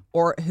care,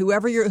 or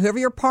whoever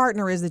your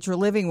partner is that you're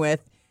living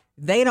with,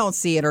 they don't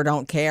see it or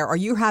don't care, or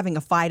you're having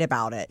a fight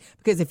about it.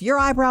 Because if your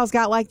eyebrows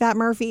got like that,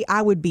 Murphy,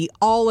 I would be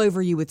all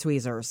over you with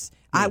tweezers.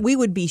 We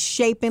would be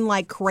shaping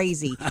like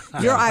crazy.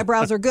 Your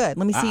eyebrows are good.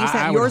 Let me see you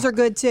say yours are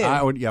good too.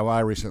 I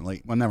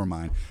recently. Well, never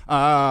mind.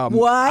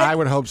 What? I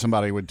would hope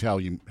somebody would tell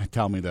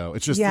me though.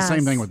 It's just the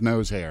same thing with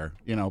nose hair.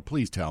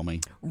 Please tell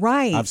me.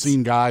 Right. I've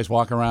seen guys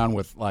walk around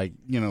with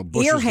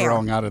bushes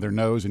growing out of their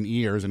nose and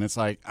ears, and it's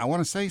like I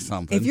want to say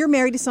something. If you're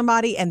married to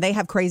somebody and they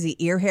have crazy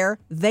ear hair,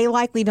 they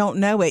likely don't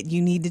know it.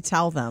 You need to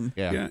tell them.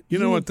 Yeah. You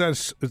know what?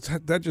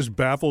 That just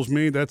baffles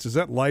me. Is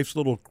that life's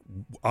little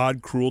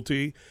odd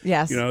cruelty?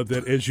 Yes.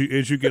 That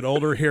as you get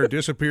older, hair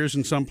disappears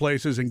in some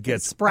places and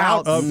gets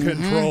out of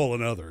control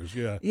in others.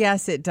 Yeah.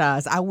 Yes, it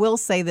does. I will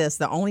say this.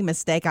 The only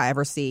mistake I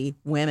ever see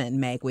women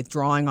make with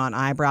drawing on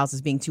eyebrows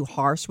is being too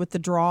harsh with the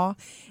draw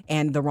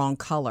and the wrong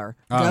color.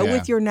 Go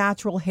with your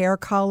natural hair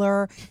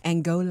color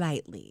and go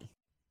lightly.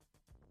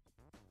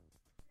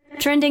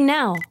 Trending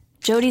now.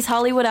 Jody's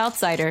Hollywood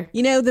Outsider.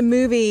 The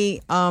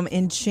movie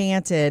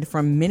Enchanted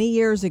from many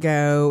years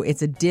ago,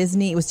 it's a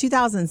Disney. It was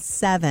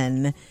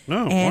 2007.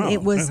 Oh, and wow.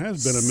 it was That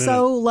has been a minute.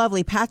 so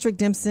lovely. Patrick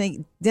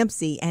Dempsey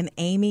and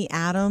Amy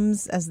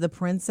Adams as the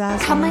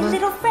princess. Come, my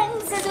little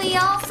friends, as we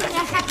all sing a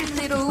happy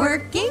little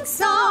working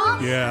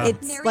song. Yeah.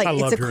 It's like I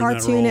it's loved a her in that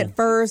cartoon role. at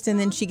first, and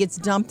then she gets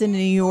dumped into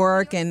New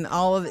York, and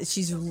all of it.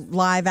 She's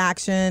live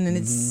action, and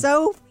it's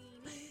so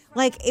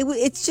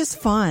it's just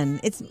fun.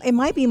 It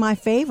might be my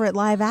favorite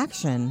live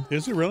action.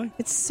 Is it really?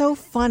 It's so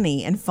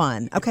funny and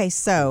fun. Okay,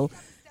 so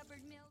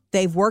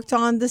they've worked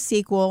on the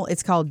sequel.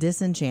 It's called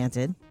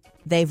Disenchanted.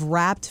 They've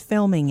wrapped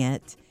filming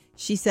it.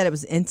 She said it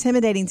was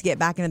intimidating to get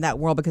back into that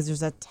world because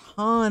there's a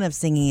ton of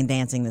singing and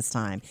dancing this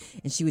time.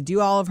 And she would do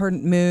all of her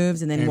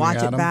moves and then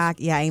watch it back.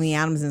 Yeah, Amy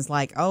Adams is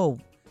like,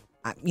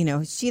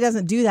 she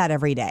doesn't do that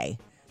every day.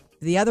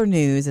 The other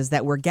news is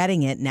that we're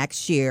getting it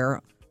next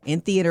year in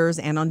theaters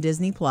and on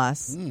Disney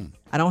Plus.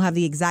 I don't have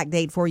the exact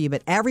date for you,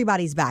 but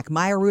everybody's back.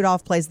 Maya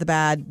Rudolph plays the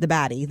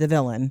baddie, the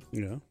villain.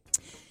 Yeah.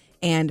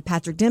 and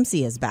Patrick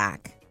Dempsey is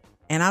back.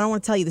 And I don't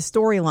want to tell you the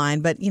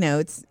storyline, but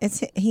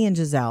it's he and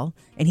Giselle,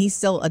 and he's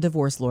still a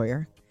divorce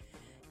lawyer.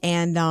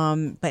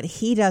 And but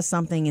he does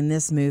something in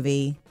this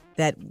movie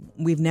that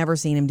we've never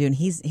seen him do, and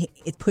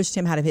it pushed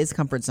him out of his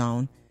comfort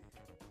zone.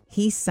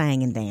 He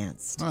sang and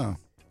danced. Oh.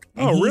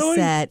 And he really?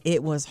 said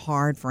it was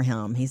hard for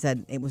him. He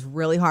said it was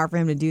really hard for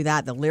him to do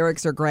that. The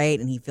lyrics are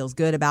great, and he feels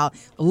good about.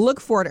 Look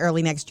for it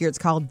early next year. It's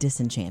called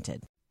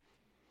Disenchanted.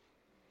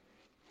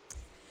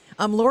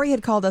 Lori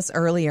had called us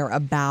earlier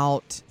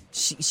about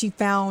she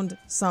found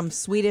some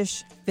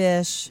Swedish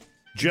fish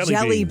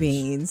jelly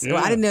beans. Yeah.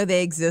 Well, I didn't know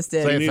they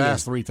existed. Say it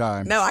fast 3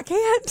 times. No, I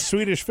can't.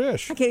 Swedish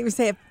fish. I can't even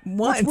say it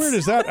once. What's weird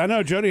is that? I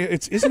know, Jody,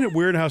 isn't it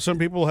weird how some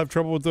people have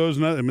trouble with those?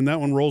 I mean,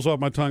 that one rolls off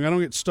my tongue. I don't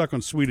get stuck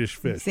on Swedish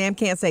fish. Sam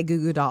can't say Goo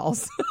Goo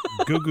Dolls.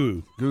 Goo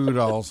Goo. Goo Goo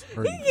Dolls.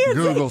 Or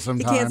Google He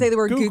sometime. can't say the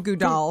word Goo Goo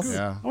Dolls.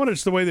 Yeah. I wonder,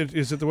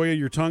 is it the way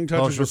your tongue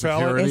touches Social your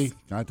palate? Security.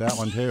 Got that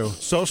one, too.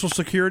 Social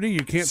Security?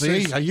 You can't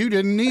See, say. you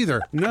didn't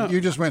either. No. You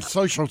just went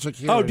Social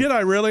Security. Oh, did I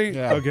really?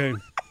 Yeah. Okay.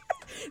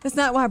 That's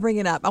not why I bring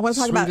it up. I want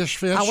to talk Swedish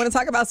fish? I want to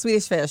talk about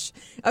Swedish fish.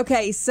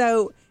 Okay,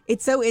 so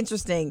it's so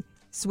interesting.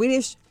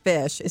 Swedish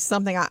fish is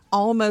something I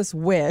almost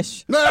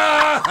wish.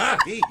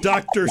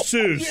 Dr.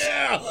 Seuss.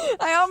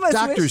 I almost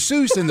Dr. wish.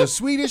 Seuss and the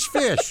Swedish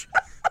fish.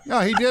 No,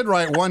 he did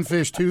write 1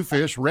 fish, 2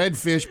 fish, red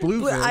fish,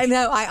 blue fish. I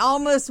know. I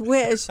almost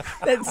wish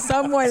that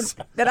someone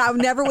that I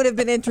never would have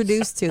been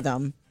introduced to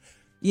them.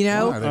 You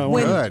know, Oh,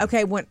 they're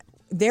good. when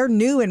they're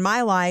new in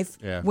my life.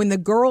 Yeah. When the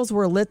girls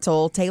were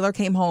little, Taylor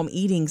came home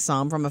eating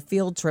some from a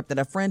field trip that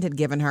a friend had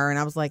given her, and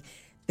I was like,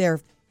 "They're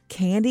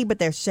candy, but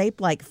they're shaped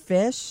like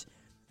fish."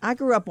 I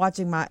grew up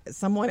watching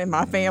someone in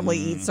my family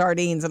eat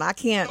sardines, and I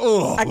can't.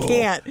 I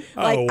can't.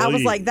 I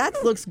was like,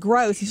 "That looks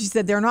gross." And she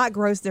said, "They're not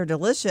gross. They're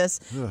delicious."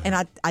 And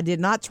I did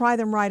not try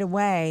them right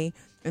away.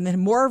 And then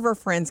more of her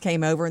friends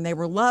came over, and they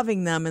were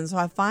loving them, and so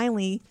I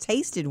finally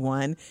tasted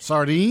one.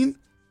 Sardine?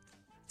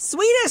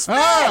 Swedish fish.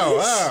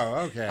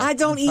 Oh, okay. I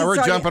don't eat We're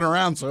sardines. jumping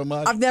around so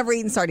much. I've never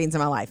eaten sardines in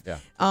my life. Yeah.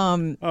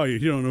 Oh, you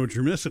don't know what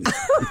you're missing.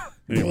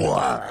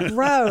 Anyway.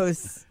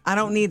 Gross. I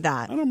don't need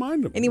that. I don't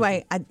mind them.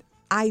 Anyway,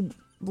 I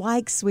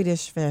like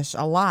Swedish fish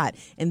a lot.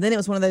 And then it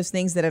was one of those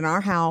things that in our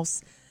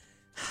house,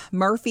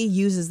 Murphy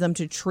uses them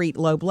to treat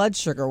low blood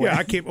sugar with. Yeah,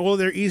 I keep. Well,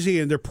 they're easy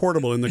and they're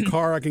portable. In the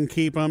car, I can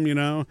keep them.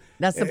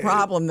 That's the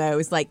problem, though.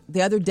 It's like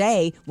the other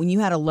day when you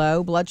had a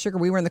low blood sugar,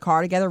 we were in the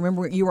car together.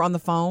 Remember, you were on the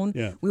phone?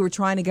 Yeah. We were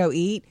trying to go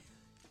eat.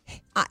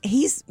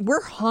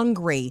 We're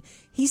hungry.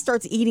 He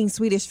starts eating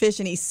Swedish fish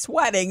and he's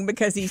sweating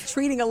because he's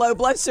treating a low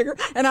blood sugar.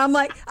 And I'm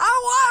like,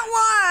 I want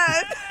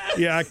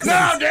one. Yeah,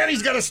 No,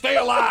 Daddy's got to stay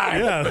alive.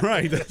 Yeah,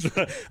 right. That's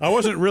right. I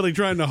wasn't really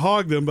trying to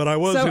hog them, but I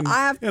was So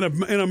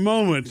in a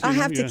moment. I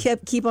have to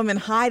keep them and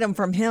hide them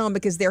from him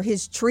because they're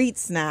his treat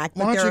snack.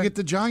 Why don't you get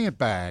the giant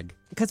bag?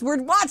 Because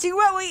we're watching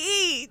what we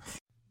eat.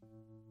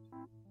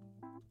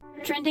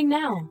 Trending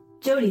now.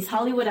 Jody's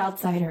Hollywood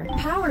Outsider.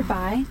 Powered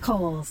by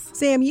Kohl's.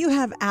 Sam, you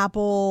have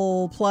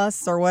Apple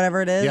Plus or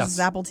whatever it is, Yes.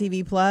 Apple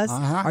TV Plus.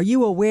 Uh-huh. Are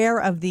you aware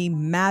of the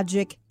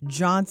Magic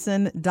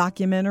Johnson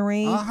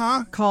documentary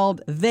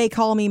called They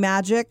Call Me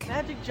Magic?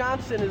 Magic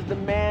Johnson is the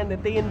man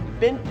that they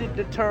invented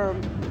the term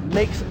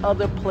makes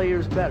other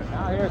players better.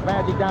 Now here's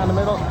Magic down the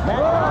middle.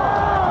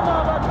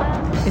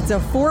 It's a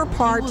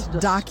 4-part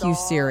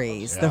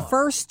docuseries. The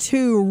first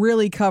 2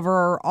 really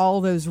cover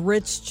all those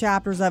rich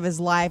chapters of his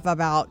life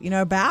about,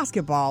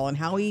 basketball and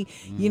how he,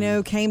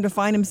 came to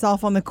find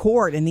himself on the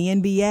court in the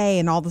NBA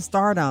and all the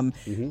stardom.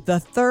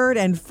 The 3rd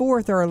and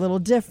 4th are a little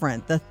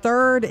different. The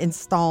 3rd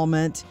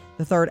installment,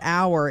 the 3rd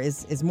hour,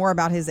 is more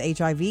about his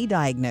HIV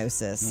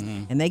diagnosis.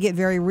 And they get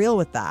very real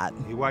with that.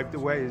 He wiped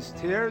away his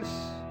tears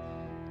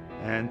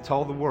and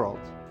told the world.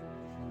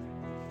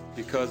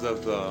 Because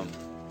of the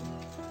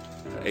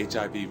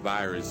HIV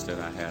virus that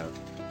I have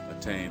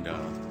attained,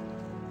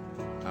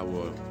 I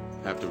will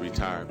have to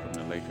retire from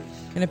the Lakers.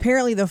 And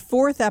apparently the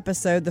 4th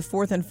episode, the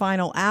 4th and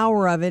final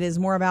hour of it, is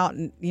more about,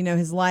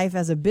 his life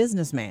as a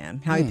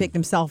businessman, how he picked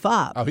himself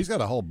up. Oh, he's got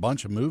a whole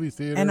bunch of movie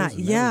theaters. And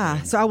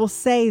everything. so I will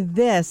say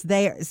this: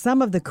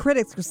 some of the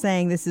critics are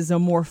saying this is a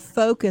more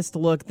focused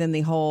look than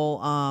the whole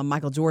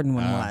Michael Jordan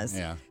one was.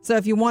 Yeah. So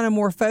if you want a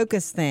more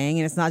focused thing,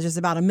 and it's not just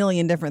about a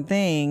million different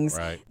things,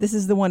 Right. This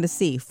is the one to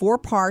see. 4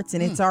 parts,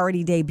 and it's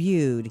already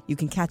debuted. You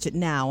can catch it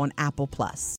now on Apple Plus.